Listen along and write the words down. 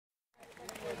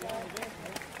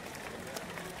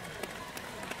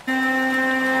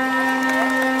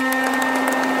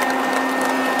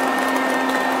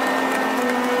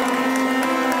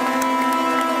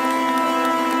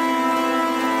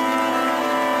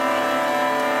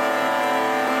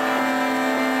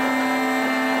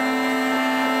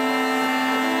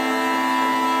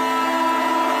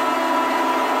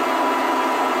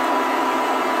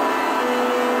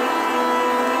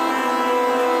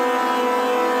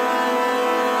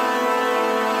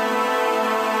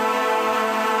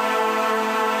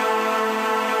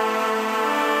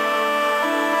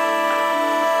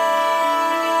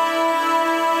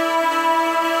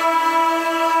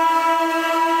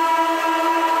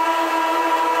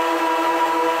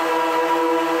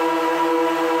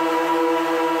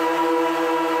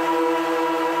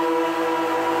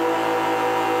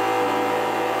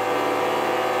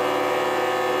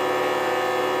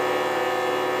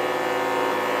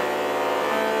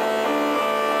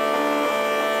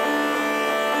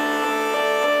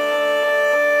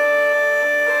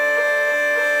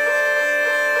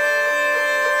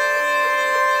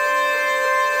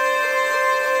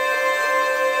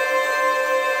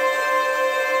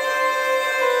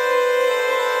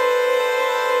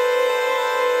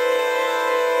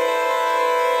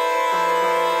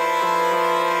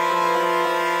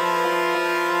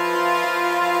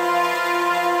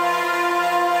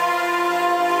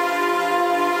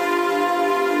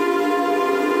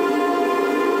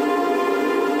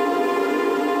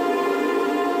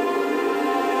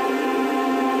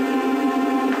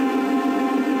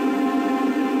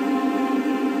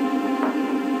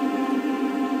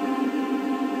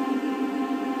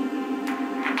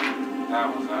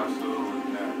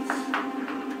absolutely nuts.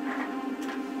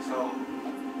 So,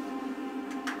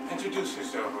 introduce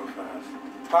yourself real fast.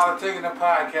 PolitiKan The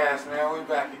Podcast, man. We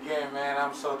back again, man.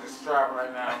 I'm so distraught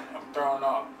right now. I'm thrown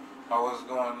off by what's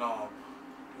going on.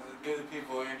 Give the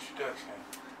people an introduction.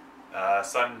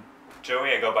 So I'm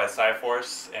Joey. I go by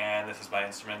Cyforce, and this is my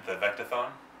instrument, the Vectophone.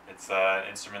 It's an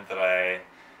instrument that I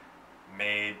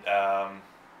made out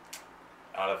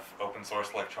of open source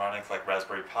electronics like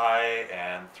Raspberry Pi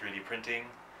and 3D printing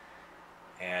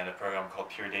and a program called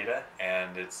Pure Data,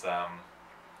 and it's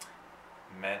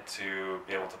meant to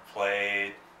be able to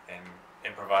play and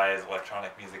improvise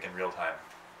electronic music in real time.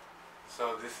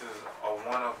 So this is a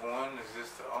one of one? Is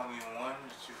this the only one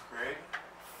that you've created?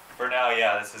 For now,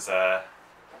 yeah, this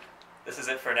is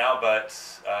it for now, but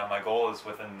my goal is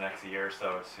within the next year or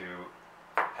so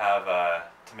to have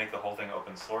to make the whole thing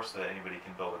open source so that anybody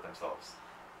can build it themselves.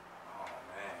 Oh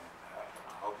man,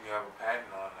 I hope you have a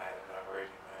patent on that already,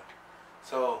 man.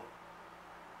 So,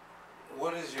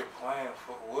 what is your plan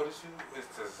for? What is you? It's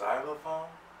the xylophone.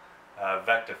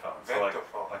 Vectophone. So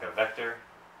like a vector.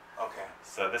 Okay.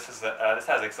 So this is this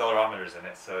has accelerometers in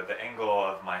it, so the angle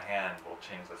of my hand will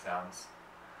change the sounds.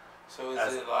 So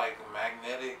is it like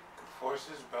magnetic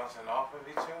forces bouncing off of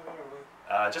each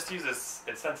other? Or just uses,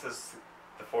 it senses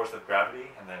the force of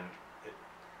gravity, and then it,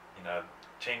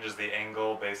 changes the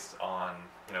angle based on,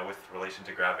 with relation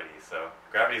to gravity. So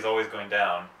gravity is always going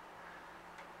down,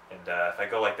 and if I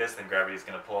go like this, then gravity is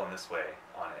going to pull in this way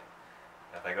on it.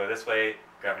 And if I go this way,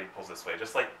 gravity pulls this way.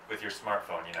 Just like with your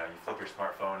smartphone, you flip your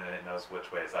smartphone and it knows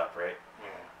which way is up, right? Yeah.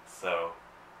 So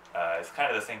it's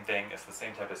kind of the same thing. It's the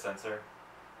same type of sensor,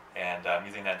 and I'm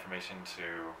using that information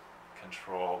to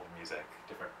control the music,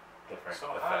 different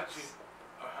so effects.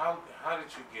 How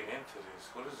did you get into this?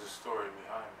 What is the story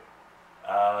behind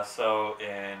it? So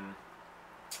in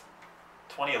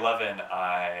 2011,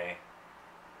 I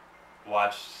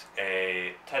watched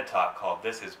a TED Talk called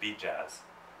 "This Is Beat Jazz"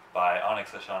 by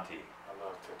Onyx Ashanti. I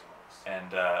love TED Talks.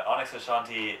 And Onyx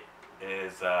Ashanti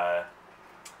is a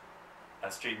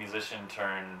street musician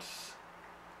turned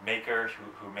maker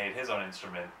who made his own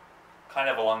instrument, kind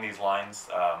of along these lines.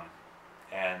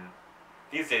 And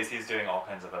these days he's doing all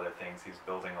kinds of other things. He's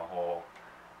building a whole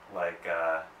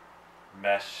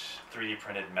mesh, 3D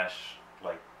printed mesh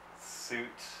suit,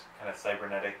 kind of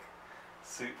cybernetic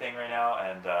suit thing right now,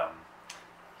 and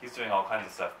he's doing all kinds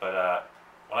of stuff. But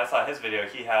when I saw his video,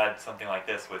 he had something like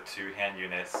this with 2 hand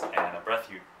units and a breath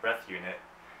unit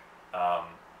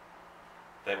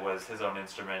that was his own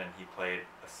instrument, and he played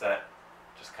a set,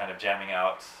 just kind of jamming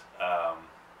out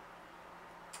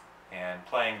and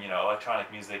playing, electronic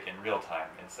music in real time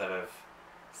instead of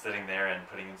sitting there and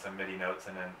putting in some MIDI notes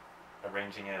and then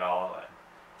arranging it all.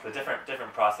 It's a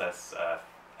different process.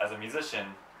 As a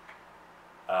musician,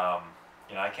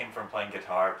 I came from playing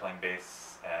guitar, playing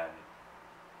bass, and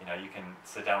you can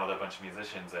sit down with a bunch of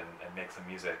musicians and make some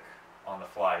music on the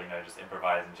fly, just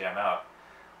improvise and jam out.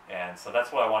 And so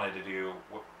that's what I wanted to do.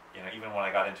 Even when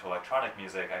I got into electronic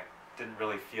music, I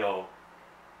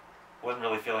wasn't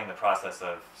really feeling the process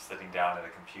of sitting down at a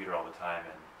computer all the time.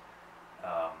 And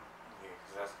yeah,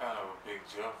 because that's kind of a big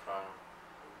jump from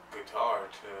guitar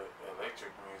to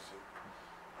electric music.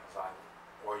 It's like,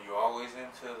 were you always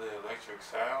into the electric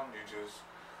sound? You just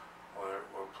were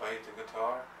played the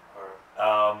guitar, or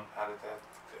how did that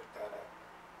happen?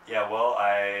 Yeah, well,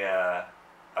 I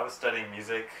was studying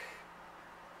music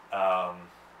at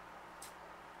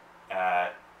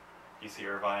UC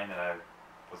Irvine, and I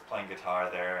was playing guitar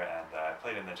there, and I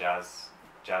played in the jazz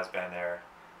band there,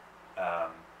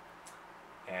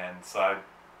 and so I'd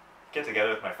get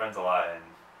together with my friends a lot,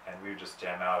 and we would just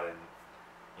jam out and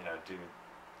do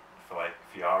for like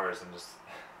a few hours and just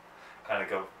kind of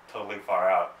go totally far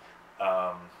out.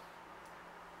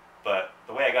 But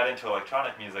the way I got into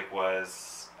electronic music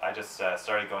was I just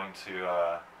started going to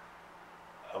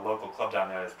a local club down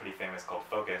there that's pretty famous called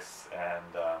Focus,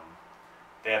 and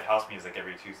they have house music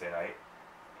every Tuesday night,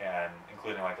 and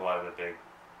including like a lot of the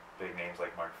big names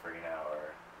like Mark Farina,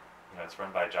 or it's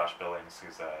run by Josh Billings,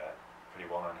 who's a pretty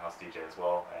well-known house DJ as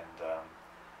well. And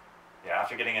yeah,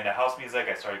 after getting into house music,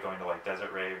 I started going to like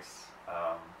desert raves.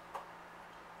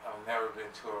 I've never been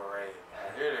to a rave.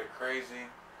 I hear they're crazy.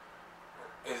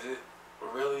 Is it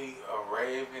really a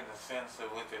rave in the sense of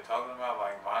what they're talking about,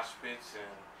 like mosh pits, and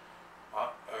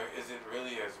or is it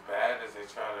really as bad as they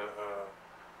try to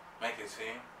make it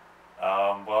seem?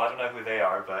 Well, I don't know who they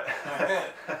are, but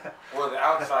well, the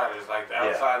outsiders, like the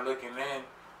outside looking in,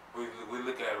 we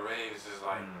look at raves as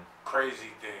like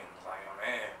crazy things, like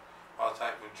all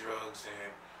type of drugs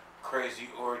and crazy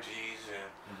orgies and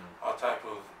all type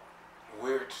of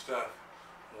weird stuff.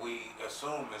 we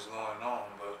assume is going on,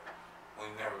 but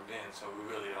we've never been, so we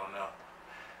really don't know.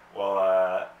 Well,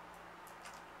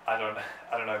 I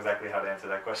don't know exactly how to answer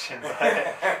that question, but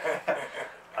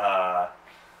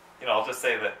I'll just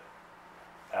say that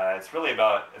it's really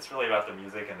about the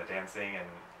music and the dancing, and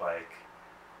like,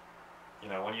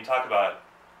 when you talk about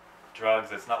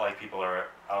drugs, it's not like people are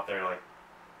out there like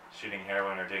shooting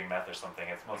heroin or doing meth or something.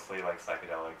 It's mostly like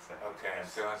psychedelics and,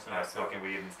 So it's not smoking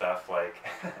weed and stuff like.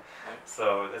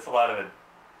 So it's a lot of it.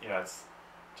 It's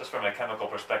just from a chemical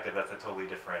perspective. That's a totally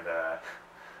different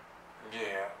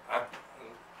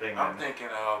thing. I'm thinking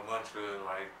of a bunch of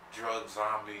like drug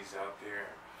zombies out there,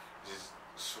 just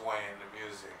swaying the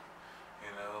music.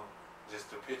 Just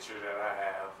the picture that I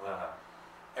have of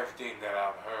everything that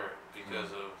I've heard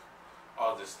because of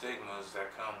all the stigmas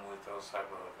that come with those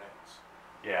type of events.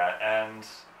 Yeah, and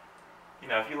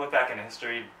if you look back in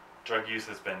history, drug use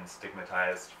has been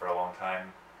stigmatized for a long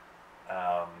time.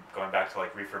 Going back to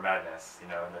like reefer madness, in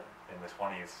the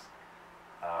 20s,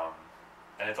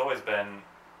 and it's always been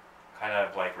kind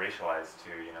of like racialized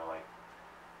too. Like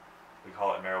we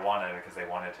call it marijuana because they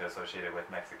wanted to associate it with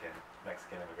Mexican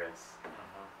immigrants,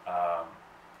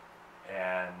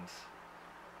 and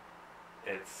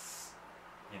it's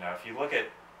if you look at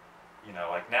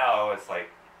like now it's like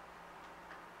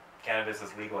cannabis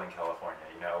is legal in California.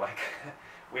 Like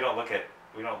we don't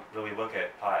really look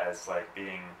at pot as like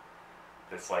being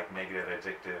this like negative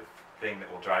addictive thing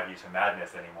that will drive you to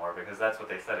madness anymore, because that's what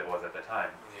they said it was at the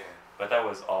time. Yeah. But that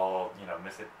was all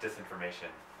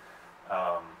disinformation.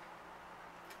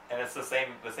 And it's the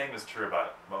same is true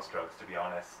about most drugs, to be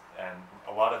honest. And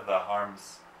a lot of the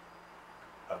harms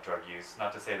of drug use,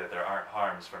 not to say that there aren't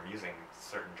harms from using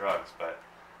certain drugs, but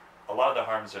a lot of the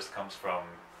harms just comes from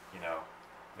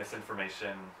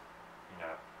misinformation,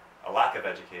 a lack of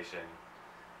education,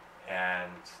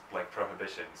 and like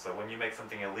prohibition. So when you make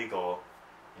something illegal,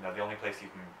 the only place you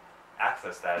can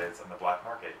access that is on the black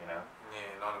market. Yeah,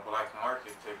 and on the black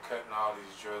market, they're cutting all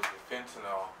these drugs with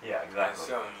fentanyl. Yeah, exactly. And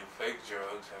selling you fake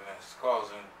drugs, and that's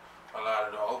causing a lot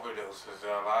of the overdoses.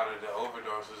 A lot of the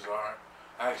overdoses aren't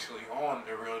actually on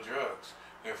the real drugs.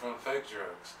 They're from fake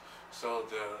drugs. So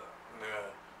the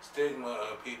stigma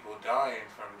of people dying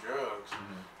from drugs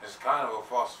is kind of a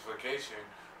falsification,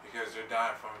 because they're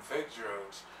dying from fake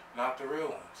drugs, not the real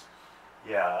ones.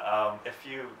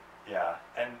 Yeah,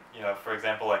 and for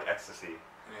example, like ecstasy.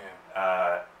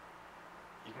 Yeah.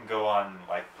 You can go on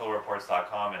like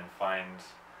pillreports.com and find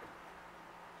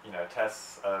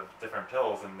tests of different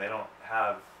pills, and they don't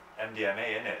have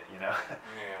MDMA in it. Yeah.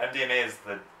 MDMA is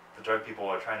the drug people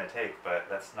are trying to take, but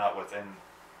that's not what's in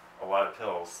a lot of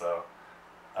pills. So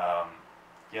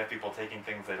you have people taking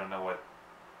things they don't know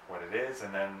what it is,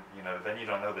 and then then you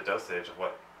don't know the dosage of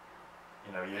what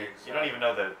you don't even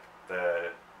know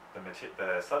the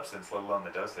substance, let alone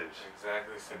the dosage.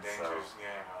 Exactly, it's a dangerous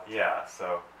game. Yeah,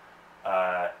 so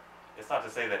it's not to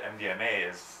say that MDMA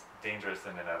is dangerous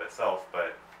in and of itself,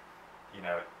 but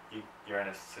you're in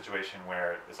a situation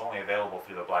where it's only available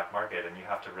through the black market, and you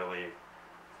have to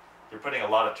you're putting a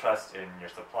lot of trust in your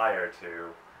supplier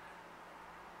to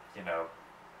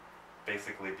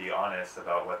basically be honest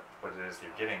about what it is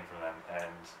you're getting from them.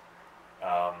 And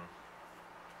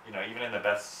even in the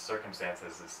best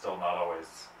circumstances, it's still not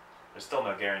always, there's still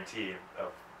no guarantee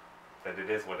of that it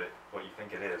is what you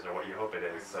think it is or what you hope it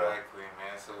is. Exactly,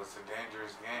 man. So it's a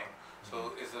dangerous game.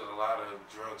 So is it a lot of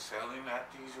drug selling at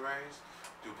these raves?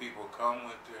 Do people come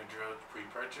with their drugs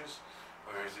pre-purchased,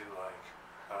 or is it like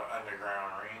an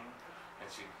underground ring and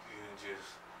you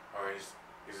just, or is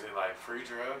it like free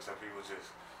drugs? Are people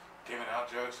just giving out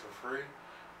drugs for free?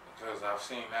 Because I've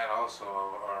seen that also,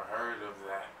 or heard of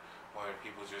that, where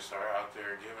people just are out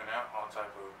there giving out all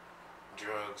type of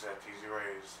drugs at these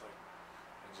raves, like,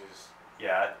 and just.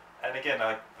 Yeah, and again,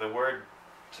 like the word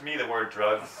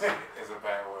drugs is a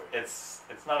bad word. It's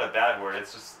not a bad word.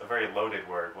 It's just a very loaded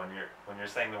word. When you're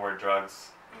saying the word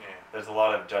drugs, there's a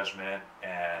lot of judgment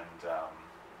and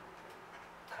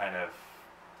kind of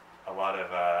a lot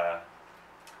of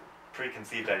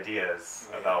preconceived ideas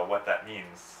about what that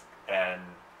means, and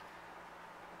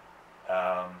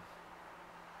I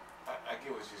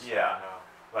get what you're saying.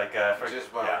 Like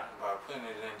just by putting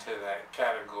it into that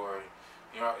category,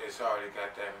 it's already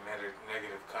got that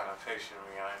negative connotation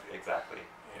behind it. Exactly.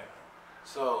 Yeah.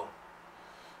 So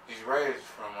these raves,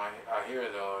 from I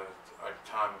hear though, are a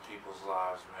time in people's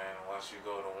lives, man. Once you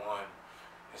go to one,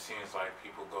 it seems like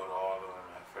people go to all of them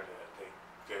after that.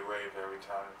 They rave every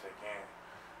time that they can.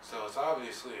 So it's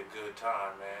obviously a good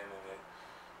time, man, and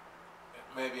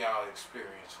maybe I'll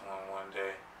experience one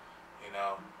day.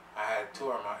 I had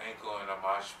tore my ankle in a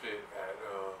mosh pit at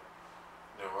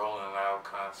the Rolling Loud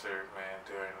concert concert, man,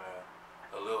 during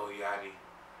a Lil Yachty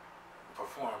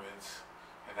performance,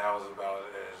 and that was about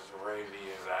as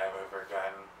ravey as I've ever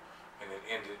gotten, and it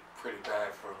ended pretty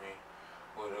bad for me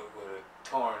with a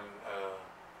torn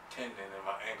tendon in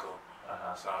my ankle.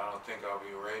 So I don't think I'll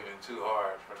be raving too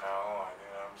hard from now on. You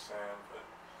know what I'm saying? But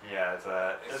yeah,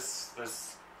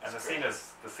 and the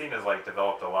scene is like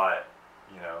developed a lot.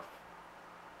 You know,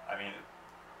 I mean,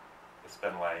 it's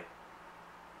been like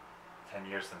 10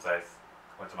 years since I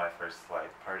went to my first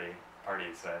like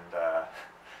parties, and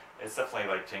it's definitely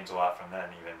like changed a lot from then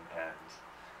even.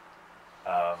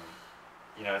 And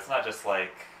you know, it's not just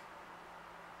like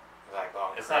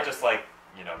it's not just like,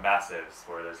 you know, massives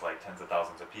where there's like tens of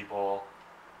thousands of people,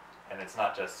 and it's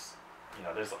not just, you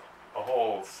know, there's a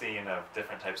whole scene of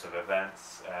different types of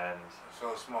events, and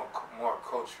so it's more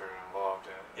culture involved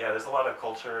in it. Yeah, there's a lot of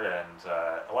culture and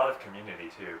a lot of community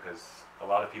too, because a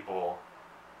lot of people,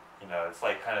 you know, it's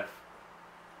like kind of,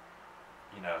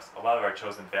 you know, a lot of our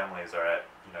chosen families are at,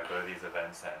 you know, go to these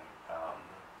events, and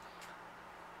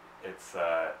it's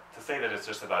to say that it's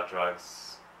just about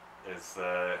drugs is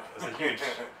a huge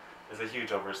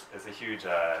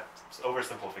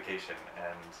oversimplification,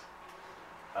 and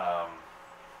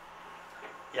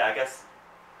yeah, I guess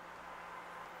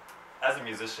as a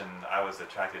musician, I was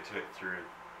attracted to it through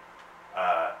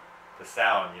the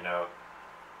sound. You know,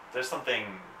 there's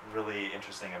something really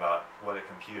interesting about what a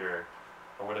computer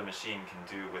or what a machine can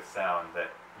do with sound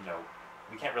that, you know,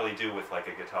 we can't really do with like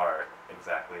a guitar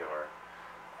exactly, or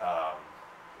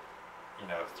you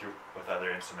know, with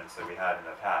other instruments that we had in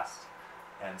the past.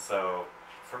 And so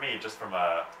for me, just from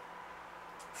a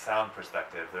sound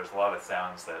perspective, there's a lot of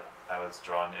sounds that I was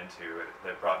drawn into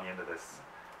that brought me into this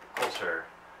culture,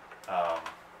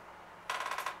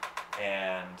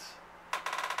 and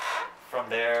from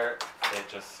there it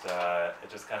just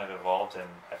kind of evolved, and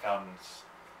I found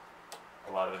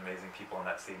a lot of amazing people in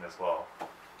that scene as well.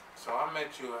 So I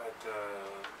met you at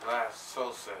the last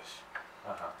Soul Sesh.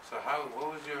 So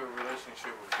what was your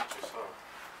relationship with Future Soul?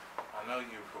 I know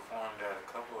you performed at a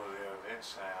couple of their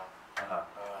events now.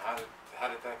 How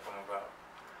did that come about?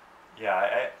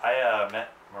 Yeah, I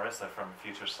met Marissa from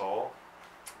Future Soul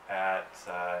at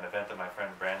an event that my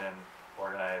friend Brandon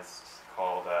organized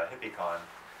called PolitiKan,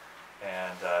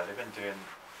 and they've been doing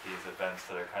these events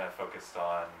that are kind of focused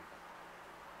on,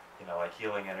 you know, like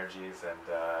healing energies and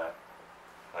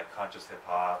like conscious hip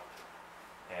hop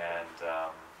and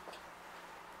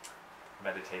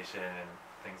meditation and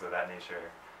things of that nature.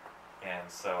 And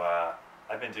so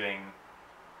I've been doing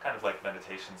kind of like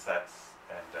meditation sets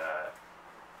and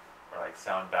or like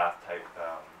sound bath type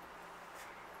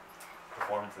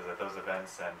performances at those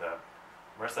events. And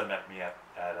Marissa met me at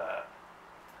a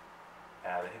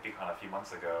HippieCon a few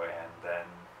months ago, and then,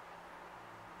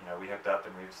 you know, we hooked up,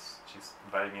 and she's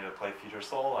invited me to play Future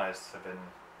Soul, and I just have been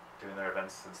doing their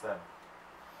events since then.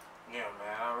 Yeah,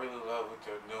 man, I really love what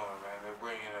they're doing, man. They're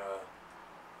bringing a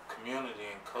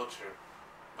community and culture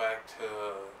back to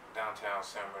downtown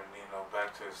San Bernardino,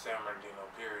 back to the San Bernardino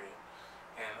period.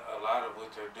 And a lot of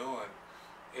what they're doing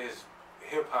is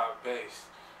hip-hop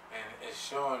based, and it's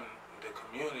showing the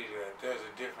community that there's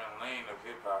a different lane of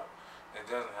hip-hop that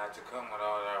doesn't have to come with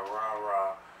all that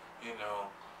rah-rah, you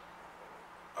know,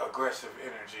 aggressive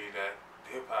energy that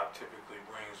hip-hop typically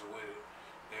brings with it.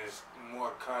 There's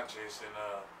more conscious and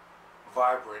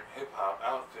vibrant hip-hop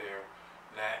out there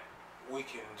that we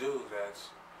can do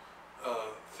that's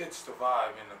fits the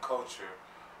vibe in the culture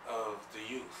of the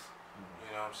youth.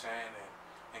 You know what I'm saying?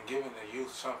 And giving the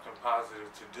youth something positive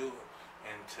to do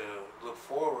and to look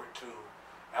forward to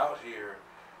out here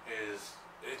is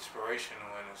inspirational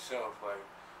in itself. Like,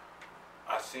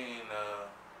 I seen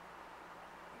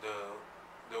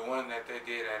the one that they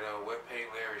did at Wet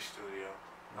Paint Larry studio.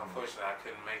 Unfortunately, I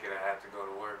couldn't make it. I had to go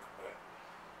to work, but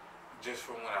just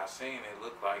from what I seen, it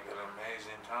looked like an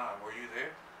amazing time. Were you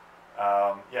there?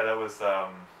 Yeah, that was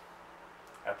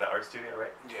at the art studio,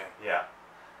 right?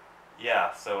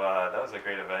 Yeah. So that was a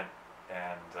great event,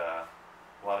 and a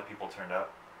lot of people turned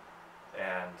up,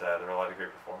 and there were a lot of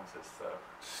great performances. So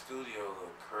studio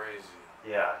looked crazy.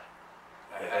 Yeah,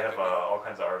 they have all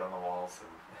kinds of art on the walls.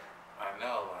 And I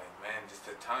know, like, man, just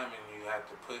the timing you have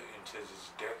to put into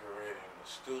just decorating the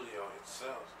studio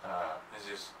itself. It's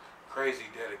just crazy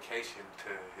dedication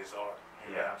to his art.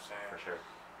 You know what I'm saying? For sure.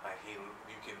 Like, you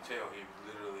can tell he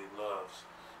literally loves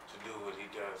to do what he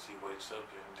does. He wakes up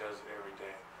and does it every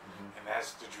day. And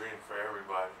that's the dream for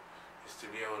everybody, is to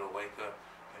be able to wake up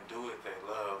and do what they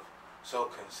love so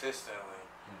consistently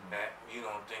that you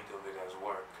don't think of it as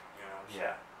work. You know what I'm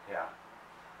saying? Yeah,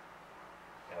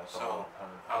 that's so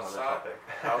another topic.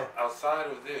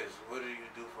 outside of this, what do you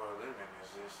do for a living?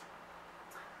 Is this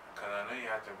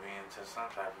have to be into some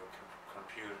type of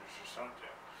computers or something.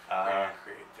 Uh,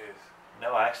 Create this.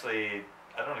 no, I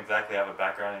don't exactly have a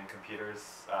background in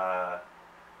computers. I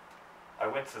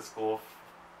went to school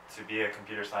to be a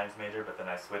computer science major, but then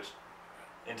I switched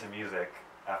into music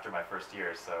after my first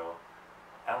year, so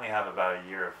I only have about a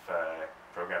year of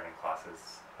programming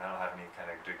classes. I don't have any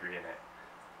kind of degree in it.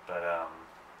 But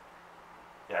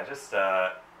yeah, just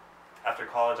after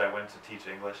college I went to teach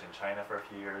English in China for a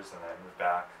few years, and I moved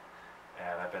back,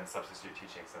 and I've been substitute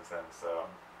teaching since then. So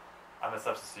I'm a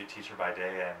substitute teacher by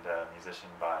day and a musician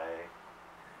by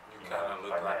You kind of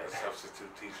look like a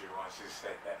substitute teacher once you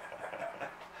say that.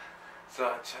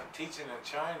 So teaching in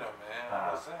China, man,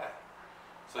 how's that?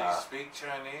 So you speak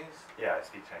Chinese? Yeah, I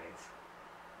speak Chinese.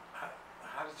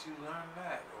 How did you learn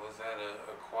that? Was that a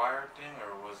acquired thing,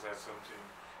 or was that something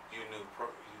you knew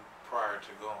prior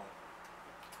to going?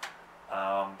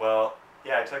 Well,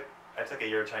 yeah, I took a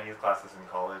year of Chinese classes in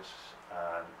college,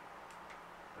 and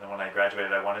then when I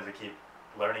graduated, I wanted to keep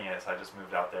learning it, so I just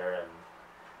moved out there and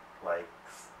like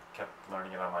kept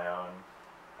learning it on my own.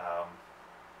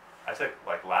 I took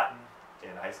like Latin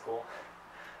in high school,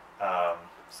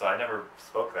 so I never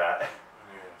spoke that.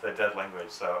 It's a dead language,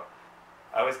 so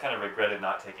I always kind of regretted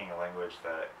not taking a language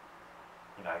that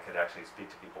I could actually speak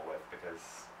to people with,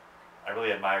 because I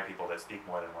really admire people that speak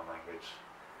more than one language.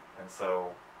 And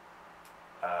so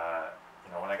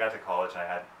when I got to college,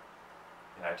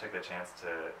 and I took the chance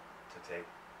to take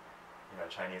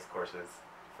Chinese courses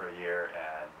for a year,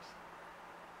 and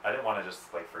I didn't want to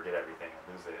just like forget everything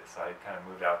and lose it, so I kind of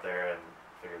moved out there and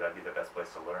figured that'd be the best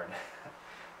place to learn.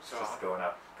 So just going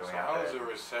out how there. was the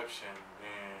reception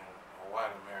being a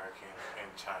white American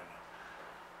in China?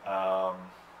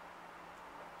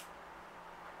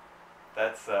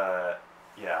 That's the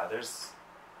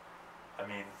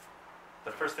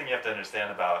first thing you have to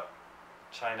understand about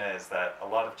China is that a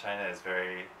lot of China is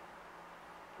very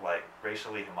like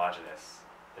racially homogenous.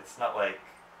 It's not like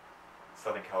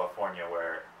Southern California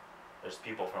where there's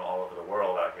people from all over the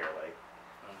world out here. Like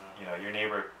your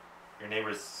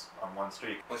neighbors on one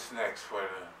street. What's next for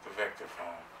the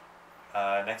Vectophone?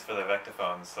 Next for the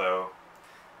Vectophone, so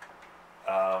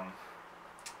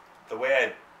the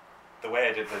way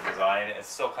I did the design, it's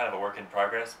still kind of a work in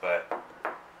progress, but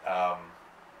I'm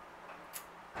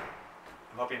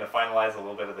hoping to finalize a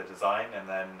little bit of the design and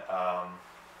then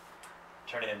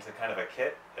turn it into kind of a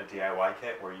kit, a DIY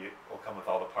kit, where you will come with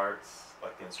all the parts.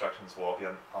 Like the instructions will all be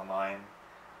online.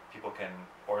 People can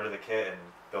order the kit and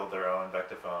build their own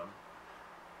Vectophone,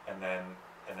 and then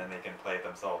they can play it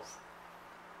themselves.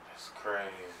 That's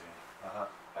crazy.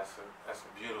 That's a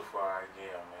beautiful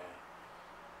idea, man.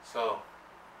 So,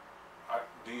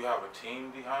 do you have a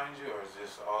team behind you, or is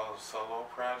this all a solo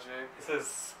project? This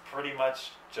is pretty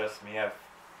much just me. I've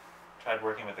tried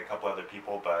working with a couple other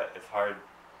people, but it's hard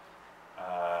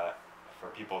for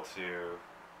people to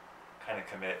kind of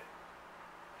commit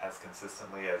as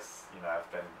consistently as I've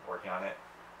been working on it.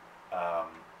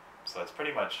 So it's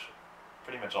pretty much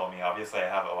all me. Obviously, I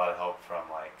have a lot of help from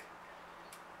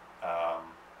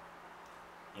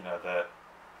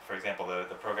for example,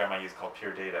 the program I use called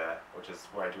Pure Data, which is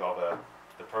where I do all the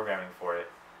programming for it.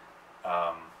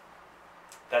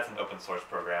 That's an open source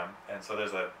program, and so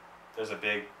there's a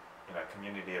big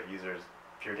community of users,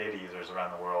 Pure Data users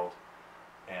around the world,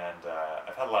 and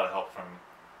I've had a lot of help from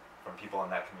people in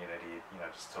that community,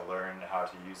 just to learn how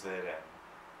to use it and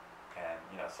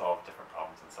solve different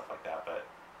problems and stuff like that. But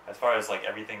as far as like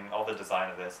everything, all the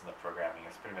design of this and the programming,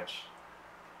 it's pretty much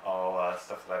all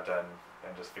stuff that I've done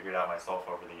and just figured out myself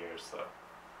over the years. So.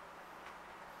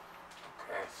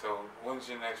 Okay, so when's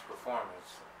your next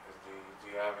performance? Do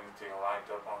you have anything lined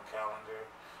up on calendar?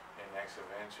 Your next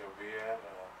event you'll be at?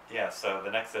 Yeah, so the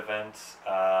next event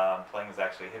I'm playing is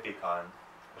actually HippieCon,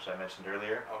 which I mentioned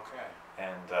earlier. Okay.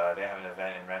 And they have an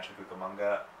event in Rancho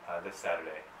Cucamonga this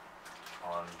Saturday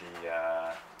on the,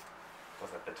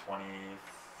 was it the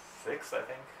 26th, I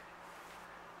think?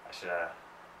 I should have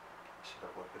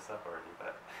looked this up already,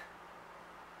 but...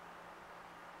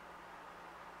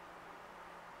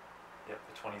 Yep,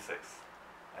 the 26th.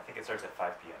 I think it starts at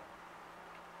 5 p.m.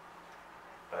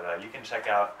 But you can check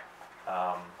out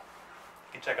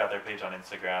their page on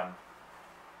Instagram.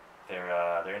 Their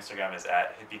Instagram is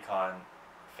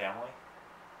 @HippieConFamily,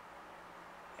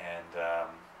 and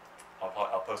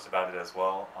I'll post about it as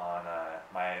well on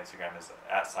my Instagram is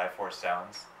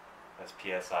 @Sci4Sounds. That's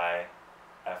PSIFORCE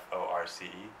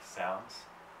Sounds.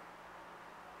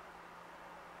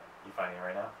 You finding it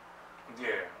right now?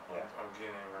 Yeah. I'm getting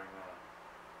it right now.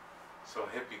 So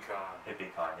HippieCon.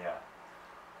 HippieCon, yeah.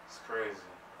 It's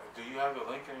crazy. Do you have the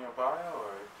link in your bio,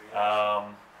 or do you?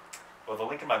 Well, the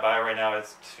link in my bio right now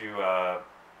is to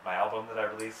my album that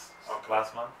I released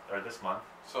last month, or this month.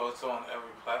 So it's on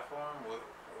every platform?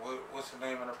 What's the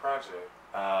name of the project?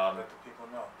 Let the people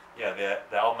know. Yeah,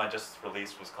 the album I just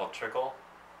released was called Trickle,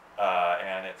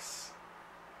 and it's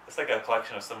like a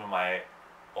collection of some of my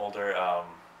older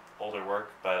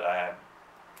work. But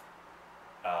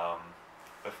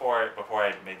before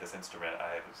I made this instrument,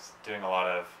 I was doing a lot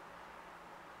of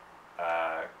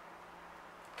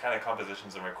kind of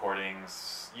compositions and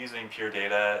recordings using pure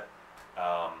data.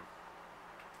 A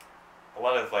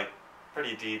lot of like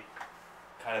pretty deep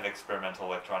kind of experimental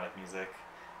electronic music,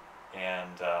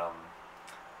 and I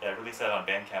released that on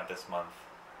Bandcamp this month.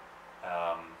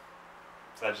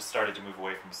 So I just started to move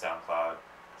away from SoundCloud.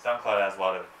 SoundCloud has a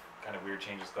lot of kind of weird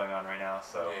changes going on right now,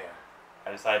 so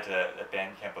I decided that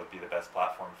Bandcamp would be the best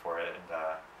platform for it, and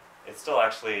it's still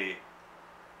actually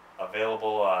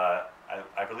available.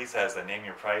 I released it as a Name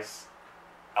Your Price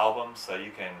album, so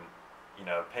you can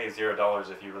pay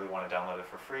 $0 if you really want to download it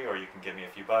for free, or you can give me a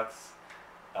few bucks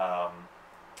to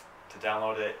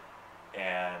download it,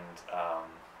 and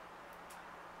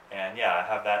yeah, I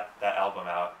have that album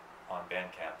out on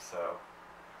Bandcamp. So,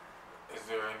 is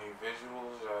there any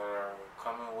visuals that are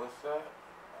coming with that,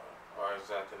 or is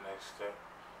that the next step?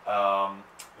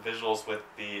 Visuals with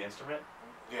the instrument?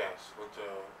 Yes, with the,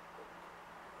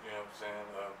 you know what I'm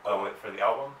saying? For the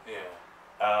album? Yeah.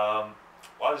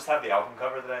 Well, I just have the album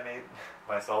cover that I made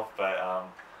myself, but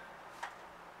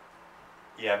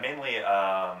yeah, mainly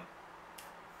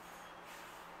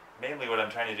what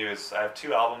I'm trying to do is I have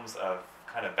 2 albums of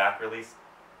kind of back release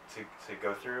to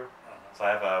go through. So I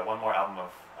have one more album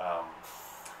of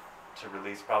to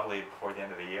release probably before the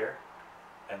end of the year,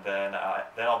 and then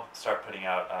I'll start putting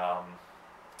out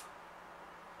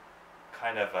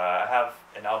I have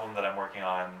an album that I'm working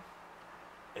on.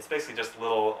 It's basically just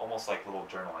almost like little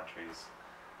journal entries.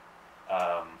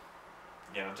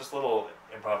 Just little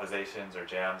improvisations or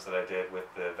jams that I did with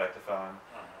the Vectophone,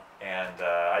 and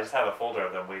I just have a folder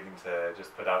of them waiting to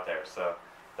just put out there. So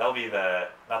that'll be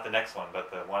not the next one, but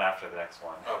the one after the next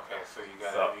one. Okay, so you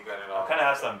got it all. I kind of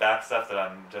have some back stuff that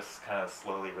I'm just kind of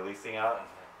slowly releasing out,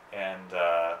 and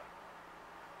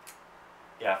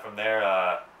yeah, from there,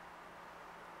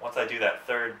 once I do that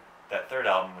third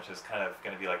album, which is kind of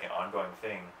going to be like an ongoing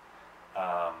thing,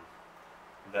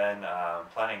 then I'm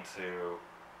planning to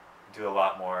do a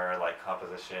lot more like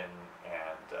composition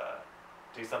and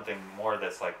do something more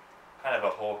that's like kind of a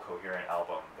whole coherent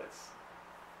album that's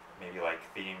maybe like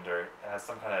themed or has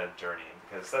some kind of journey,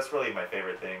 because that's really my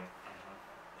favorite thing.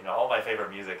 All my favorite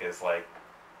music is like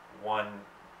one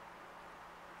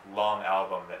long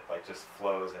album that like just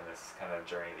flows in this kind of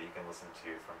journey that you can listen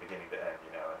to from beginning to end,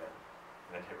 and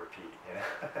then hit repeat,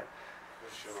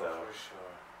 For sure.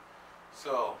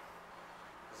 So,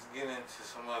 let's get into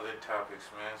some other topics,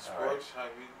 man. Sports. Right. How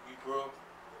you grew up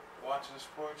watching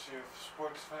sports? You're a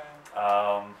sports fan?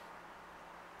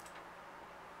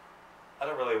 I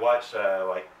don't really watch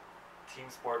like team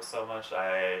sports so much.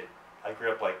 I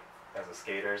grew up like as a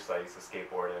skater, so I used to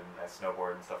skateboard and I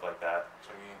snowboard and stuff like that.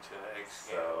 So you're into the X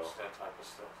Games, that type of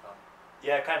stuff, huh?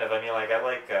 Yeah, kind of. I mean, like I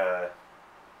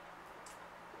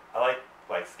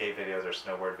like skate videos or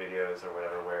snowboard videos or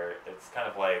whatever, where it's kind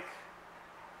of like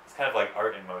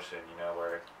art in motion,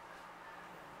 where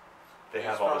they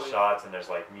have all the shots and there's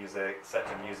like music, set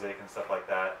to music and stuff like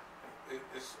that.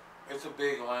 It's a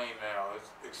big lane now.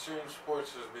 Extreme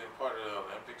sports has been part of the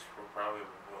Olympics for probably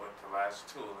the last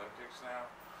 2 Olympics now.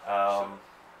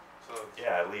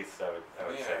 Yeah, at least I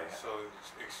would say. So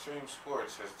extreme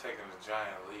sports has taken a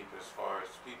giant leap as far as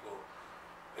people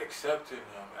accepting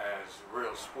them as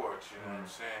real sports. You know what I'm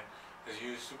saying? Because it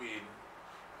used to be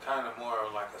kind of more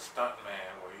like a stunt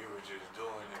man, where you were just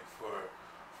doing it for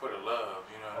the love.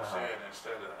 You know what I'm saying?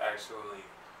 Instead of actually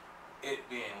it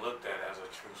being looked at as a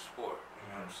true sport. You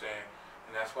know what I'm saying?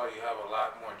 And that's why you have a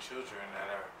lot more children that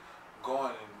are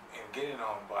going and getting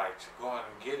on bikes, going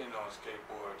and getting on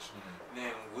skateboards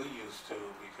than we used to,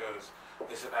 because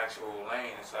it's an actual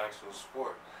lane, it's an actual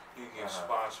sport. You can get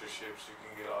sponsorships, you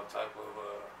can get all type of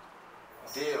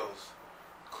deals,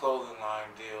 clothing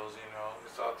line deals,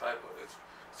 it's all type of, it's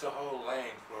a whole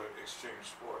lane for extreme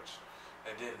sports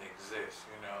that didn't exist,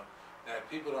 that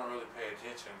people don't really pay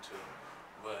attention to,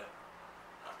 but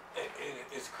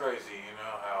it's crazy,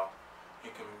 how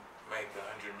you can make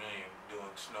 $100 million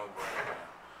doing snowboarding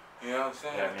now. You know what I'm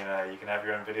saying? Yeah, I mean, you can have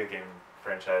your own video game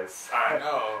franchise. I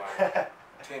know. Like,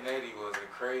 1080 was a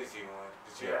crazy one.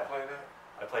 Did you ever play that?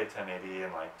 I played 1080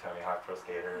 and like Tony Hawk Pro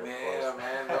Skater. Yeah,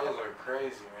 man, those are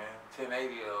crazy, man.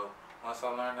 1080 though. Once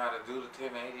I learned how to do the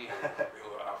 1080,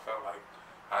 I felt like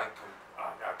I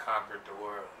conquered the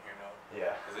world.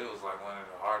 Yeah. Because it was like one of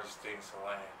the hardest things to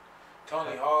land.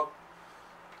 Tony Hawk,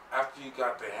 after you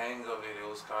got the hang of it, it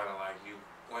was kind of like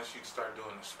once you start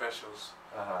doing the specials,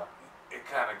 it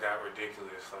kind of got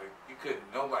ridiculous. Like,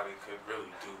 nobody could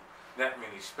really do that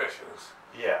many specials.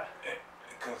 Yeah.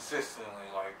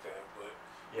 Consistently like that, but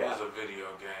it Yeah. was a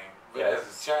video game. But Yeah, as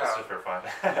a child, it's super fun.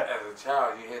 as a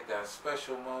child, you hit that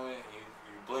special moment, you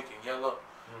blinking yellow,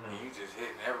 and you just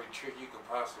hitting every trick you could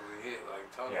possibly hit. Like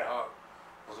Tony Hawk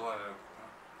was one of the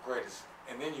greatest.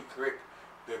 And then you create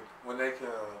when they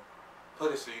could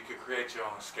put it so you could create your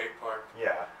own skate park.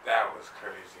 Yeah. That was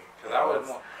crazy. Cause I was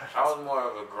more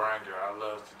of a grinder. I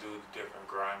loved to do the different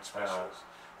grind specials.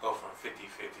 Go from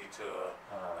 50-50 to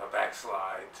a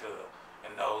backslide to a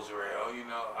nose rail. You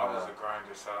know, I was a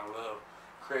grinder, so I love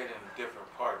creating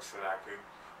different parks that I could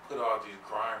put all these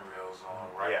grind rails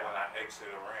on when I exit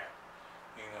a ramp.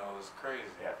 You know, it was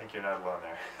crazy. Yeah, I think you're not alone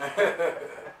there.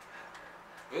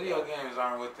 Video games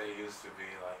aren't what they used to be.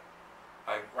 Like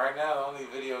right now, the only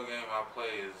video game I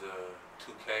play is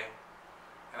 2K,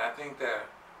 and I think that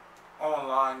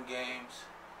online games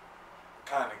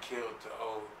kind of killed the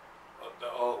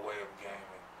old way of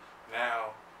gaming.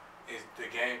 Now, the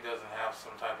game doesn't have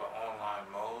some type of online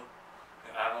mode,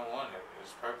 and I don't want it.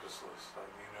 It's purposeless.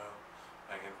 Like, you know,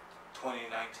 like in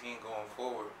 2019 going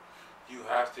forward, you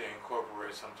have to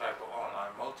incorporate some type of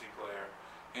online multiplayer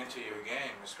into your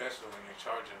game, especially when you're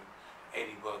charging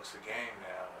 $80 a game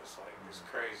now. It's like, it's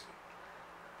crazy.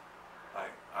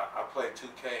 Like, I play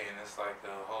 2K, and it's like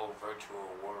a whole virtual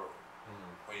world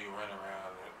where you run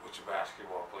around with your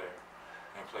basketball player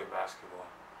and play basketball.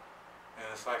 And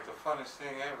it's like the funnest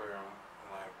thing ever.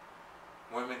 Like,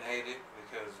 women hate it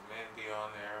because men be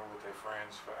on there with their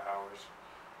friends for hours.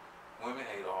 Women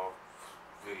hate all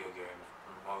video games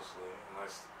mostly,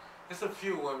 unless there's a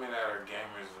few women that are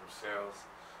gamers themselves,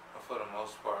 but for the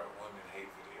most part, women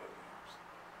hate video games.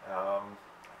 I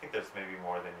think there's maybe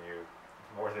more than you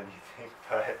think,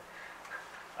 but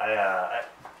I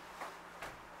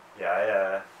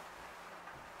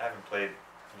haven't played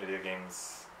video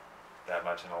games that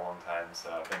much in a long time,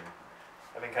 so I've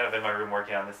been kind of in my room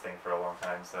working on this thing for a long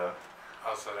time. So.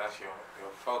 Oh, so that's your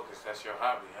focus. That's your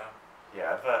hobby, huh?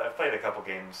 Yeah, I've played a couple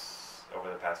games over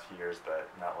the past few years, but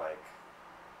not like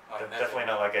definitely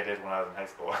not like I did when I was in high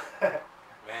school.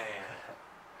 Man,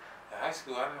 in high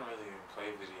school I didn't really even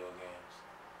play video games.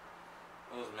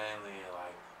 It was mainly in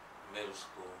like middle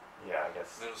school. Yeah, I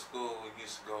guess. Middle school, we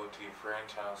used to go to your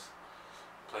friend's house,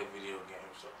 play video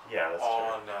games. Yeah, that's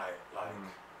all true. night, like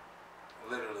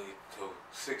literally till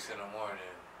 6 in the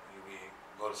morning.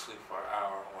 Go to sleep for an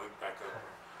hour and wake back up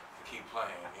and keep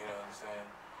playing. You know what I'm saying?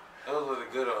 Those were the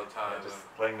good old times. Yeah, just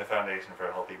laying the foundation for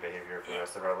healthy behavior for the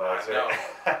rest of our lives. I know.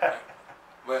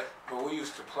 But we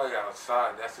used to play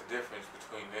outside. That's the difference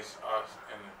between us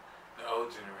and the old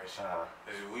generation.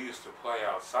 Is we used to play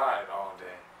outside all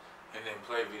day and then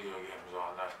play video games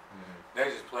all night. They're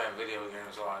just playing video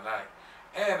games all night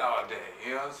and all day.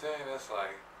 You know what I'm saying? That's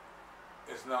like,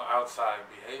 it's no outside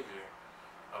behavior.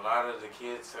 A lot of the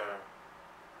kids are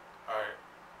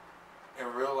in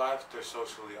real life, they're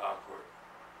socially awkward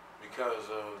because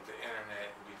of the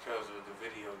internet, because of the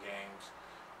video games.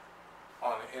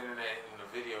 On the internet and the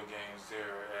video games,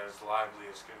 they're as lively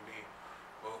as can be,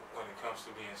 but when it comes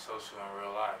to being social in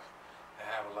real life, they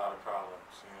have a lot of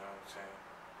problems. You know what I'm saying?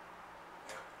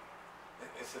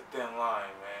 It's a thin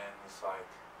line, man. It's like,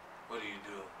 what do you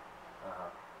do?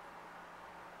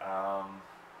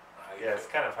 Yeah,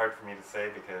 it's kind of hard for me to say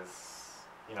because,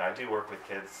 you know, I do work with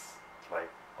kids like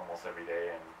almost every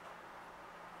day, and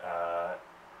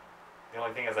the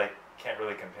only thing is I can't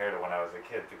really compare to when I was a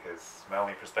kid because my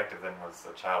only perspective then was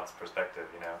a child's perspective,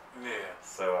 you know? Yeah.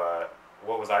 So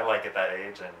what was I like at that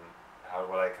age, and how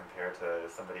would I compare to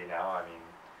somebody now? I mean,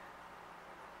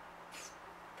 it's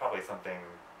probably something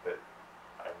that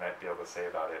I might be able to say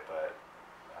about it, but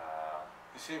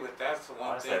you see, but that's the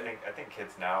one honestly, thing. I think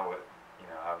kids now, you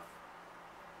know, have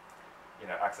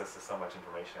access to so much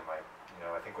information. Like, you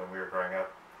know, I think when we were growing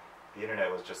up, the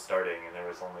internet was just starting, and there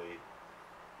was only,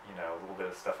 you know, a little bit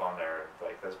of stuff on there.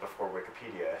 Like, that was before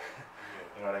Wikipedia.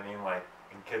 You know what I mean? Like,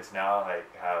 and kids now like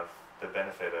have the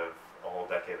benefit of a whole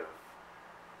decade of,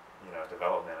 you know,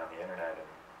 development on the internet,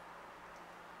 and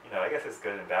you know, I guess it's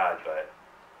good and bad, but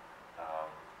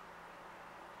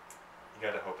you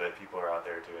got to hope that people are out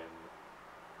there doing,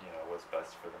 you know, what's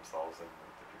best for themselves and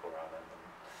the people around them, and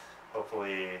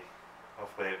hopefully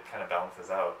it kind of balances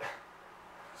out.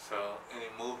 So, any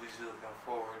movies you're looking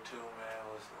forward to, man?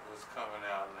 What's coming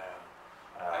out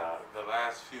now? The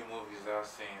last few movies I've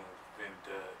seen have been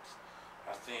duds.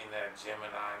 I've seen that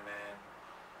Gemini Man.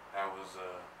 That was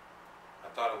I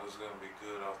thought it was going to be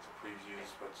good off the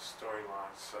previews, but the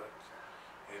storyline sucked.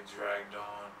 It dragged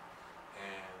on,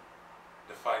 and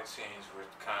the fight scenes were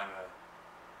kind of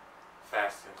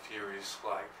Fast and Furious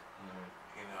like.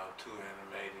 You know, too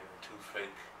animated and too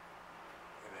fake.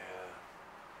 And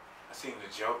I seen the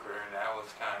Joker, and that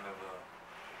was kind of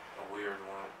a weird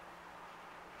one.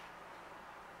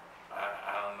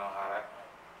 I don't know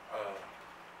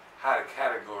how to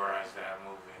categorize that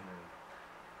movie.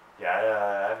 Yeah,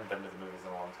 I haven't been to the movies in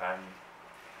a long time.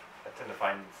 I tend to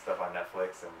find stuff on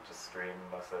Netflix and just stream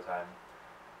most of the time.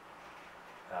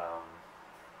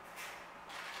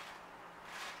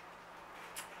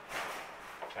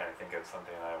 Trying to think of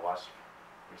something that I watched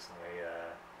recently.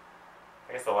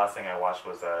 I guess the last thing I watched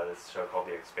was this show called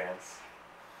The Expanse.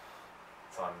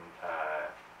 It's on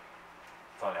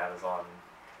Amazon.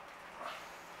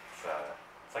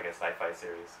 It's like a sci-fi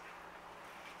series.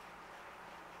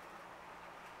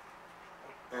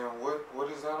 And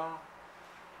what is that on?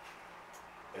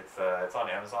 It's on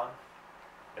Amazon.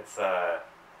 It's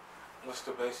What's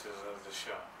the basis of the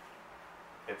show?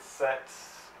 It's set,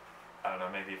 I don't know,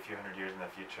 maybe a few hundred years in the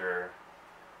future,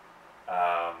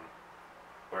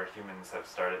 where humans have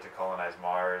started to colonize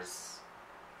Mars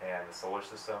and the solar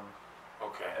system.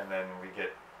 Okay. And then we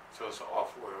get... So it's an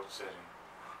off-world setting.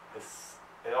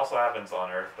 It also happens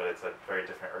on Earth, but it's a very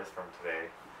different Earth from today.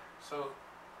 So,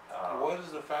 what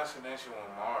is the fascination with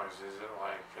Mars? Is it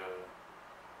like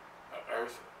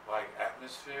Earth-like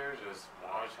atmosphere? Does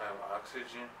Mars have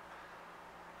oxygen?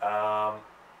 Why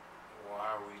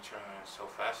are we so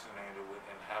fascinated with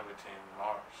inhabiting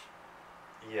Mars?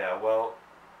 Yeah, well,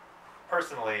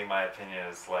 personally, my opinion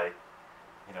is like,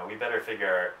 we better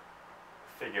figure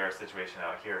our situation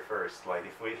out here first. Like,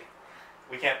 if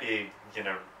we can't be,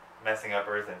 messing up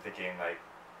Earth and thinking like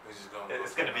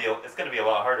it's gonna be a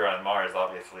lot harder on Mars,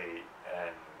 obviously,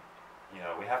 and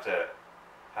we have to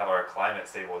have our climate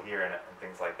stable here and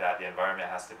things like that. The environment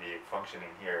has to be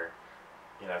functioning here.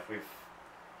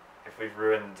 If we've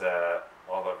ruined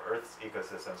all of Earth's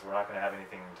ecosystems, we're not going to have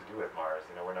anything to do with Mars.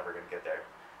 We're never going to get there.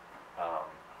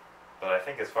 But I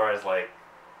think as far as like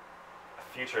a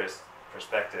futurist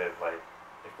perspective, like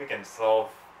if we can solve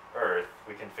Earth,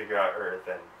 we can figure out Earth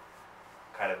and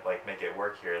kind of like make it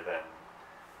work here, then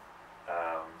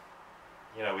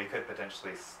we could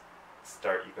potentially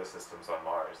start ecosystems on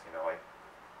Mars. Like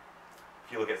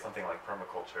if you look at something like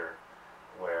permaculture,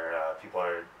 where people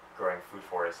are growing food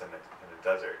forests in the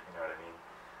desert, you know what I mean?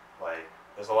 Like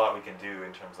there's a lot we can do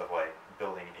in terms of like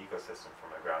building an ecosystem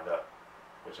from the ground up,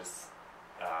 which is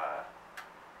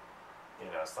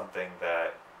something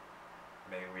that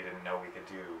maybe we didn't know we could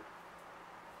do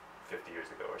 50 years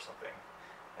ago or something.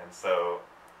 And so,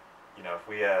 if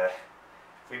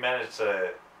we manage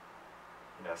to,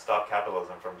 stop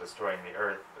capitalism from destroying the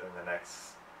Earth in the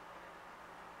next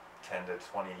 10 to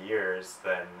 20 years,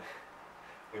 then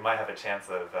we might have a chance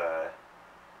of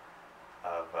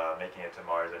making it to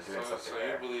Mars and doing something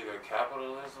there. So you believe that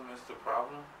capitalism is the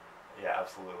problem? Yeah,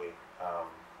 absolutely.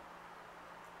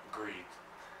 Greed.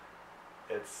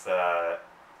 It's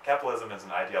capitalism is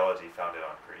an ideology founded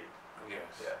on greed.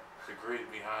 Yes. Yeah. The greed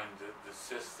behind the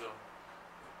system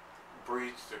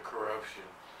breeds the corruption,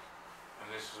 and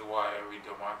this is why every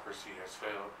democracy has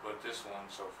failed, but this one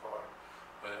so far.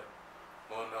 But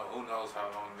who knows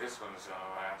how long this one is going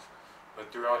to last.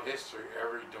 But throughout history,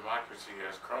 every democracy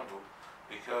has crumbled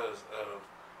because of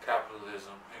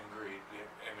capitalism and greed,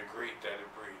 and the greed that it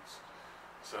breeds.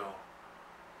 So,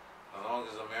 as long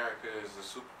as America is a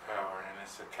superpower and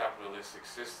it's a capitalistic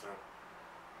system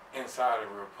inside of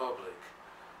a republic,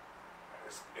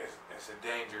 it's a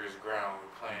dangerous ground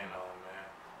we're playing on, man.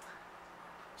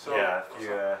 So,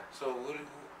 yeah. So,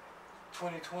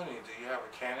 2020, do you have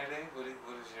a candidate? What is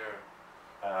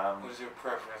your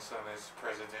preference on this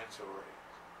presidential race?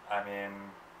 I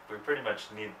mean, we pretty much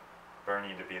need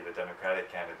Bernie to be the Democratic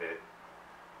candidate.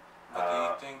 But do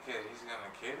you think that he's going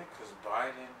to get it? Because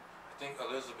Biden, I think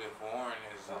Elizabeth Warren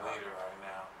is the leader right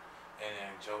now, and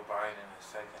then Joe Biden is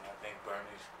second. I think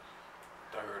Bernie's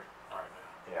third right now.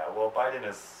 Yeah, well, Biden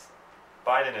is,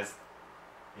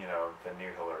 the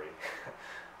new Hillary.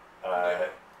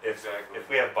 Exactly. If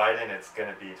we have Biden, it's going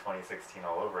to be 2016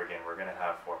 all over again. We're going to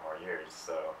have 4 more years,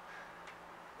 so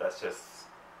that's just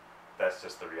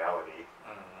the reality.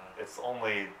 Mm-hmm. It's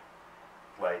only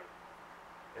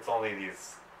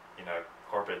these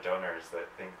corporate donors that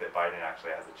think that Biden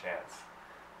actually has a chance,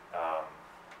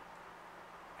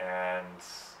 and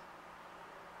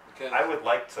because I would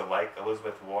like to like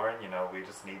Elizabeth Warren. We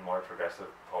just need more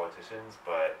progressive politicians.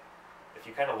 But if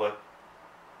you kind of look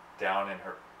down at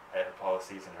her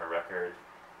policies and her record,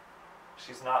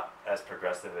 she's not as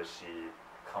progressive as she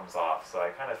comes off. So I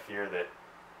kind of fear that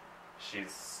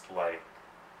she's like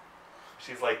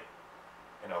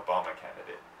an Obama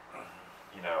candidate.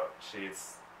 You know,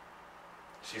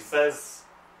 she says,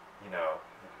 you know,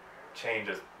 change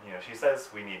is, you know, she says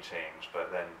we need change,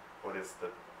 but then what's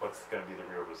going to be the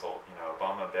real result? You know,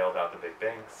 Obama bailed out the big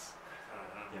banks.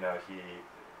 You know, he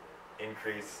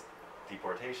increased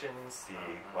deportations. He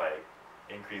like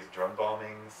increased drone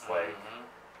bombings. Like,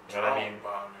 you know what I mean?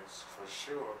 Drone bombings for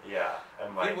sure. Yeah,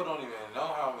 and like people don't even know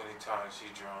how many times he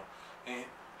drone. And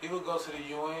he would go to the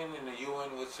UN, and the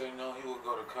UN would say no. He would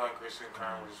go to Congress, and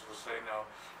Congress would say no.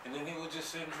 And then he would just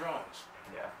send drones.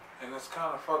 Yeah. And it's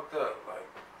kind of fucked up. Like,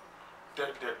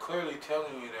 they're clearly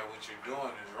telling you that what you're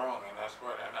doing is wrong, and that's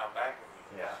why they're not backing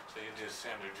you. Yeah. So you just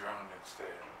send a drone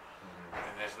instead.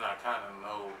 And there's not kind of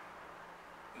no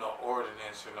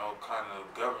ordinance or no kind of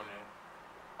government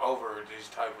over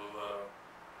these type of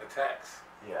attacks.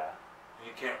 Yeah.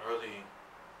 You can't really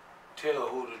tell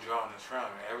who the drone is from.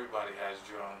 Everybody has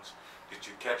drones. Did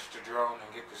you catch the drone and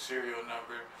get the serial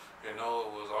number? You know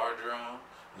it was our drone?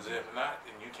 Because if not,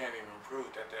 then you can't even prove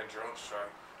that drone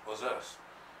strike was us.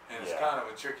 And it's kind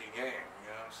of a tricky game, you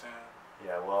know what I'm saying?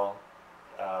 Yeah, well,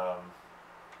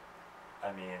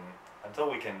 I mean,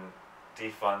 until we can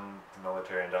defund the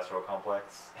military-industrial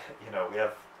complex, you know, we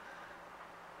have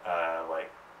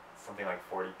like something like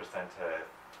 40% to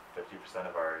 50%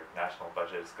 of our national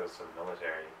budgets goes to the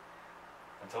military.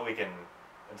 Until we can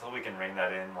rein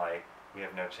that in, like, we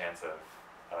have no chance of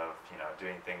you know,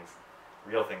 doing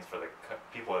real things for the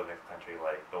people in the country,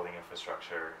 like building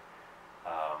infrastructure,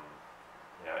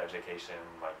 you know, education,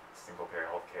 like single-payer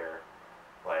healthcare.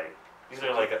 Like, these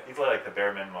are like the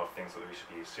bare minimum of things that we should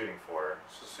be shooting for.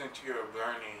 So since you're a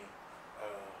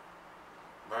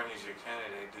Bernie's your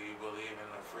candidate, do you believe in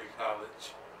a free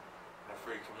college, in a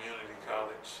free community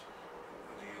college?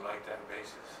 Do you like that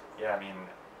basis? Yeah, I mean,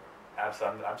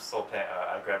 absolutely. I'm still paying.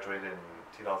 I graduated in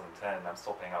 2010. I'm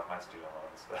still paying off my student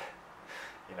loans, but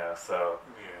you know, so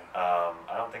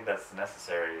I don't think that's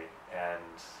necessary.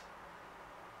 And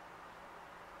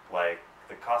like,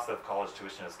 the cost of college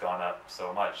tuition has gone up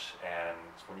so much, and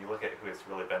when you look at who it's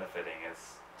really benefiting,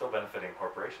 it's still benefiting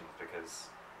corporations, because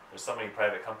there's so many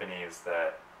private companies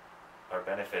that are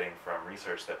benefiting from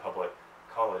research that public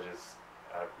colleges,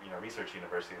 you know, research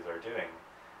universities are doing.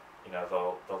 You know,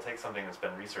 they'll take something that's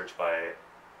been researched by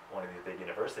one of these big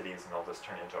universities, and they'll just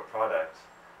turn it into a product.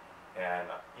 And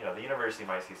you know, the university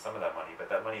might see some of that money, but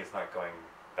that money is not going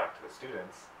back to the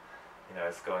students. You know,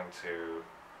 it's going to,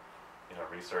 you know,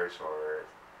 research, or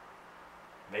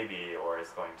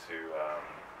it's going to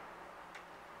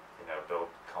you know, build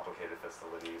complicated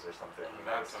facilities or something. You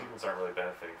know, the students aren't really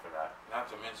benefiting from that. Not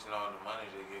to mention all the money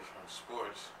they get from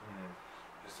sports.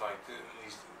 It's like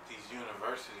these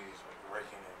universities are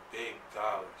raking in big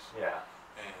dollars. Yeah.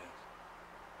 And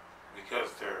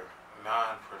because they're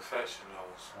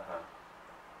non-professionals,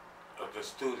 the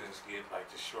students get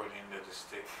like the short end of the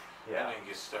stick. Yeah. And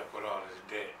they get stuck with all this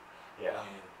debt. Yeah.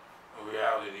 And the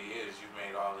reality is, you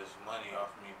made all this money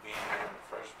off me being here in the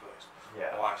first place.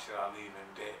 Yeah. Why should I leave in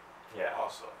debt? Yeah.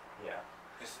 Also. Yeah.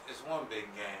 It's one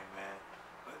big game, man.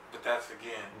 But that's,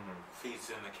 again, feeds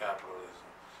into capitalism.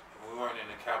 If we weren't in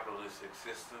a capitalistic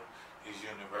system, these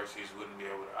universities wouldn't be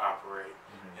able to operate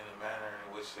in the manner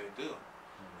in which they do.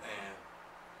 And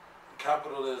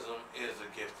capitalism is a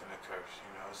gift and a curse,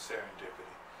 you know, it's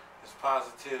serendipity. There's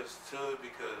positives to it,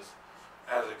 because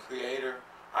as a creator,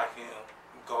 I can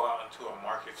go out into a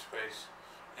market space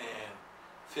and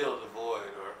fill the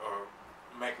void, or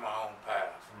make my own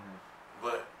path.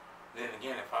 But then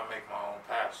again, if I make my own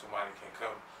path, somebody can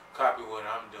come copy what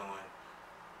I'm doing,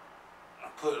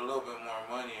 put a little bit more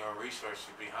money or resources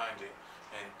behind it,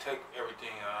 and take everything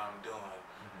that I'm doing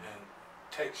and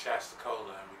take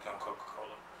Shasta-Cola and become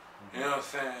Coca-Cola. You know what I'm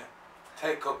saying?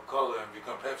 Take Coca-Cola and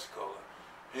become Pepsi-Cola.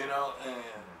 You know,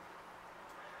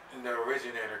 and the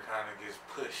originator kind of gets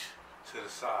pushed to the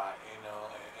side, you know,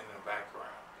 in the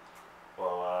background.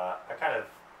 Well, I kind of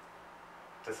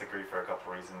disagree for a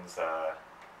couple reasons. The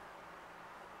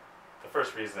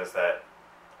first reason is that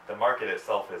the market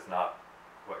itself is not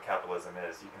what capitalism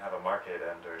is. You can have a market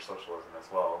under socialism as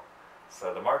well.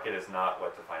 So the market is not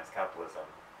what defines capitalism.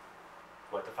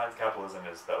 What defines capitalism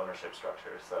is the ownership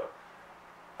structure. So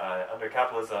under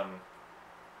capitalism,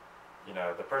 you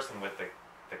know, the person with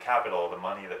the capital, the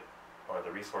money that, or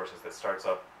the resources that starts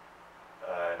up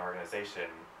an organization,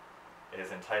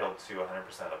 is entitled to 100%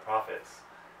 of the profits,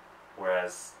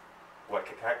 whereas what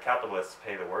capitalists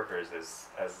pay the workers is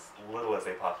as little as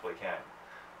they possibly can.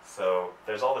 So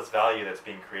there's all this value that's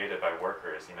being created by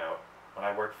workers. You know, when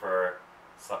I work for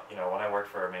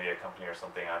maybe a company or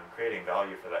something, I'm creating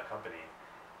value for that company,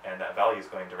 and that value is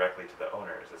going directly to the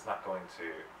owners. It's not going to,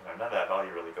 none of that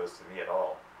value really goes to me at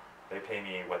all. They pay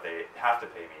me what they have to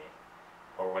pay me,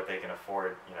 or what they can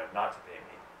afford, not to pay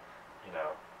me,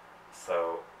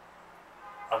 So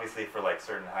obviously for like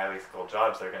certain highly skilled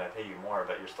jobs, they're going to pay you more,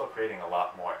 but you're still creating a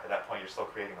lot more. At that point, you're still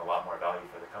creating a lot more value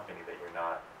for the company that you're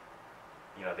not,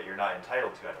 that you're not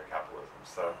entitled to under capitalism.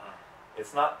 So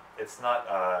it's not.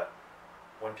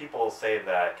 When people say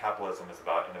that capitalism is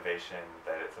about innovation,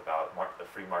 that it's about the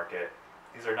free market,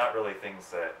 these are not really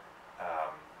things that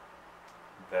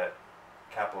that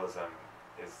capitalism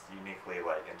is uniquely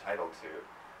like entitled to.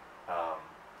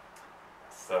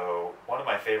 So one of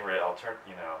my favorite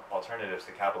alternatives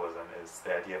to capitalism is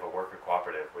the idea of a worker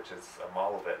cooperative, which is a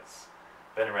model that's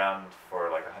been around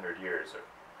for like 100 years, or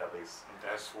at least.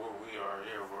 That's what we are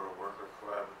here. We're a worker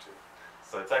collaborative.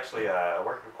 So it's actually a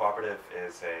worker cooperative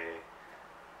is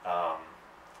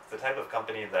it's a type of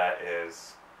company that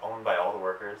is owned by all the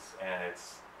workers, and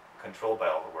it's controlled by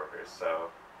all the workers.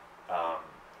 So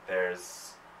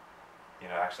there's,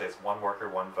 actually it's one worker,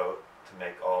 one vote to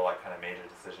make all like kind of major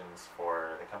decisions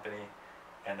for the company,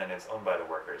 and then it's owned by the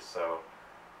workers. So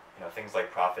things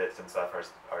like profits and stuff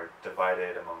are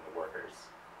divided among the workers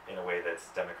in a way that's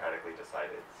democratically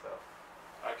decided. So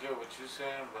I get what you're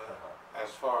saying, but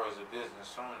as far as a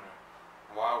business owner,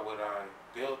 why would I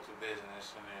build the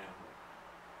business and then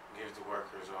give the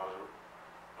workers all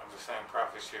the same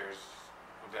profit shares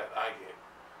that I get?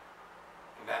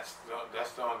 And that's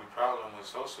the only problem with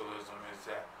socialism, is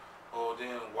that, well,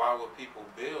 then why would people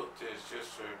build this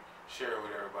just to share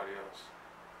with everybody else?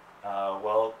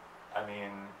 Well, I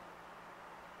mean,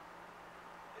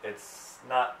 it's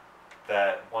not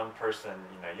that one person,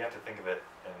 you have to think of it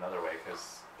in another way,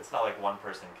 because it's not like one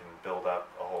person can build up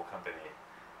a whole company.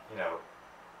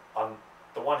 On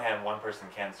the one hand, one person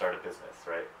can start a business,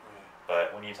 right?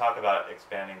 But when you talk about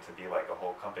expanding to be like a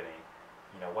whole company,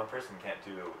 one person can't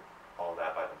do all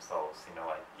that by themselves.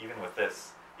 Like even with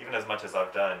this, even as much as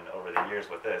I've done over the years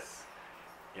with this,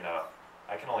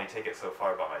 I can only take it so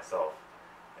far by myself.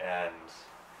 And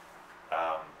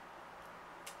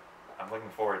I'm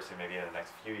looking forward to maybe in the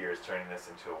next few years turning this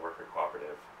into a worker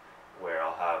cooperative, where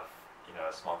I'll have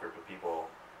a small group of people,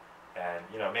 and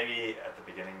maybe at the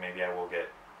beginning, maybe I will get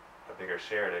a bigger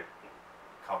share to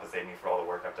compensate me for all the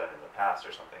work I've done in the past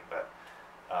or something. But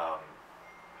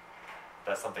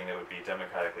that's something that would be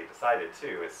democratically decided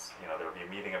too. It's there will be a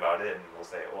meeting about it, and we'll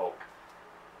say, well,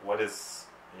 what is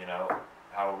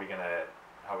how are we gonna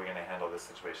handle this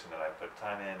situation that I put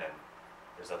time in, and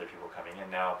there's other people coming in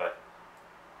now. But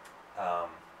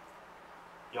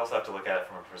you also have to look at it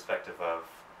from a perspective of,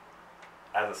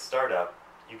 as a startup,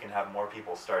 you can have more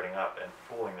people starting up and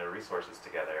pooling their resources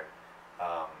together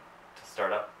to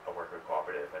start up a worker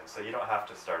cooperative. And so you don't have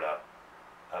to start up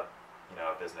a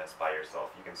business by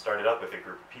yourself. You can start it up with a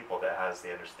group of people that has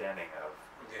the understanding of,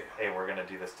 hey, we're going to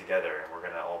do this together and we're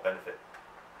going to all benefit.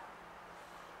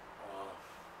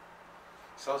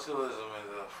 Socialism is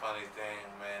a funny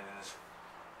thing, man, and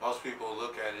most people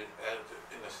look at it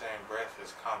in the same breath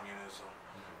as communism.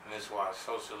 And that's why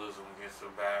socialism gets a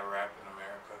bad rap in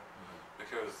America,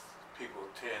 because people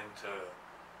tend to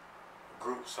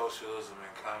group socialism and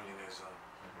communism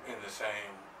in the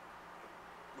same,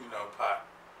 pot.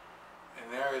 And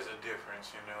there is a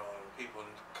difference, and people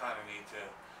kind of need to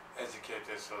educate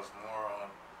themselves more on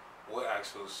what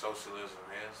actual socialism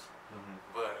is.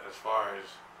 But as far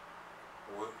as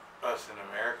with us in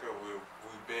America, we've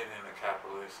been in a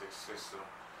capitalistic system,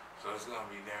 so it's going to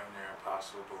be damn near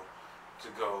impossible to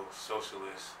go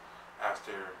socialist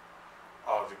after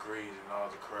all the greed and all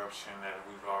the corruption that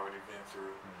we've already been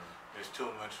through. There's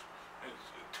too much.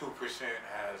 2%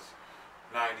 has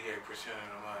 98%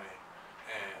 of the money,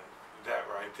 and that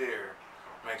right there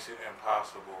makes it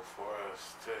impossible for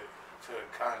us to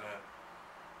kind of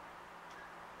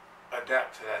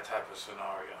adapt to that type of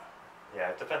scenario. Yeah,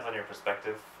 it depends on your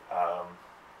perspective.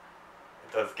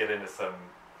 It does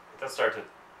start to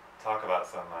talk about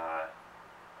some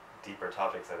deeper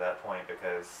topics at that point,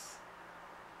 because,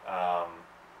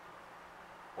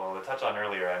 well, to touch on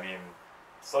earlier, I mean,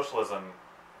 socialism,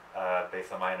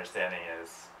 based on my understanding,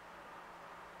 is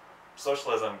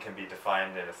socialism can be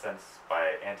defined in a sense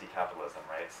by anti-capitalism,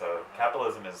 right? So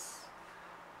capitalism is,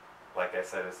 like I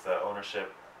said, is the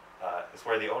ownership, it's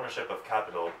where the ownership of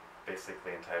capital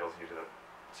basically entitles you to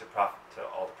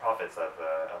all the profits of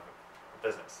a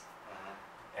business.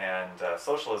 And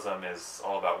socialism is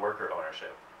all about worker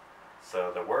ownership.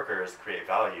 So the workers create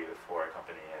value for a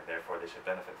company, and therefore they should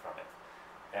benefit from it.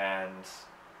 And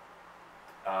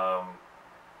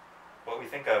what we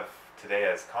think of today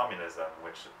as communism,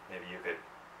 which maybe you could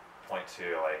point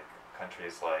to like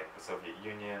countries like the Soviet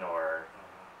Union or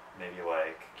maybe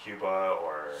like Cuba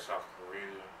or South Korea.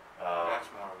 That's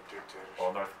more of a dictatorship.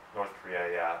 well, North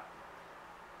Korea, yeah.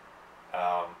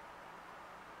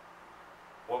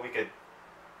 What we could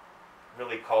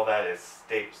really call that is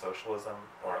state socialism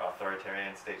or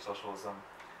authoritarian state socialism.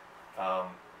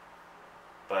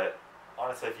 But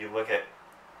honestly, if you look at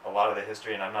a lot of the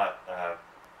history, and I'm not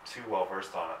too well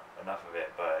versed on enough of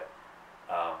it, but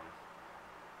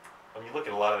when you look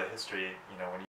at a lot of the history, when you